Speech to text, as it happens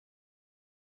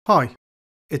Hi,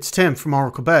 it's Tim from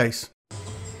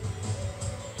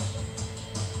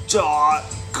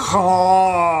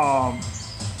ORACLE-BASE.com.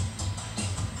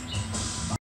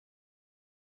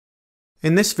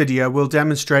 In this video we'll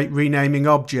demonstrate renaming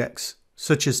objects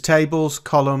such as tables,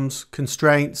 columns,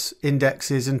 constraints,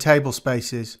 indexes and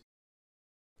tablespaces.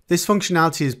 This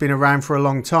functionality has been around for a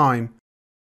long time.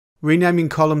 Renaming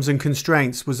columns and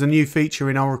constraints was a new feature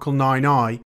in Oracle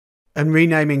 9i, and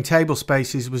renaming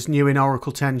tablespaces was new in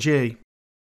Oracle 10G.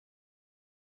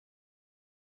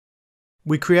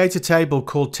 We create a table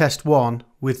called test1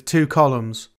 with two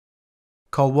columns,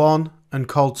 col1 and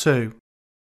col2.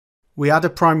 We add a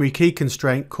primary key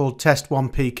constraint called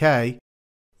test1pk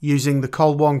using the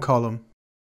col1 column.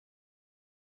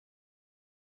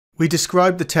 We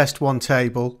describe the test1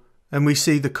 table and we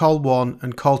see the col1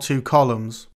 and col2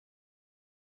 columns.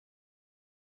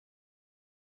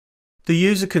 The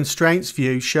user constraints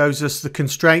view shows us the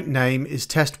constraint name is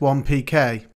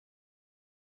test1pk.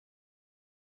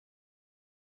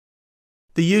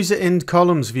 The user ind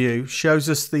columns view shows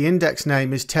us the index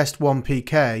name is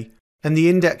test1pk and the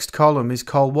indexed column is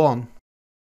col1.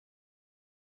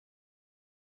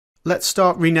 Let's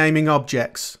start renaming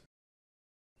objects.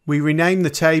 We rename the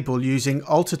table using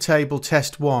alter table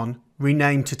test1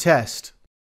 rename to test.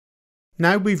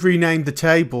 Now we've renamed the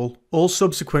table, all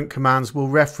subsequent commands will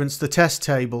reference the test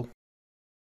table.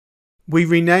 We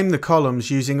rename the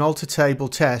columns using alter table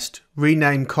test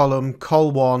rename column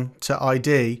col1 to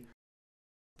ID,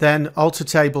 then alter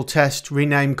table test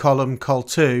rename column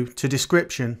col2 to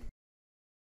description.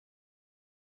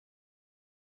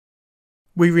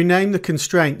 We rename the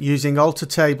constraint using alter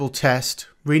table test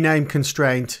rename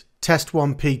constraint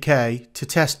test1pk to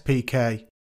testpk.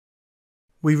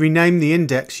 We rename the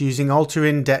index using alter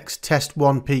index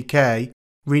test1pk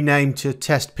rename to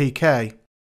testpk.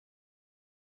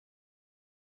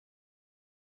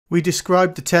 We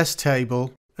describe the test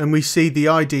table and we see the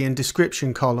ID and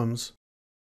description columns.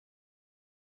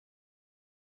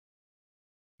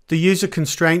 The user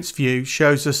constraints view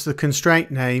shows us the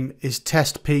constraint name is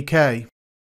testpk.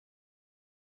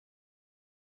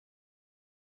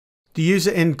 The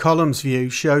user ind columns view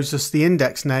shows us the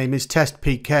index name is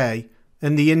testpk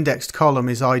and the indexed column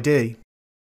is ID.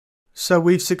 So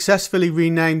we've successfully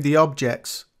renamed the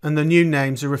objects and the new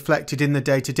names are reflected in the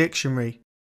data dictionary.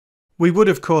 We would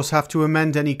of course have to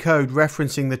amend any code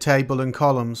referencing the table and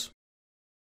columns.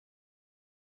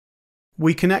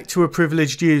 We connect to a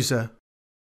privileged user.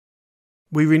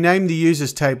 We rename the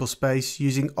users tablespace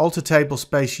using alter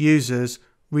tablespace users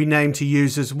rename to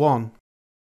users1.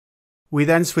 We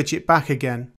then switch it back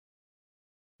again.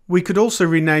 We could also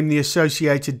rename the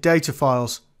associated data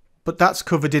files, but that's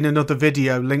covered in another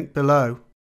video linked below.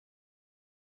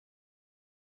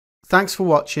 Thanks for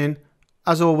watching.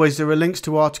 As always, there are links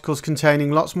to articles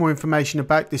containing lots more information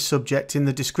about this subject in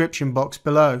the description box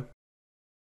below.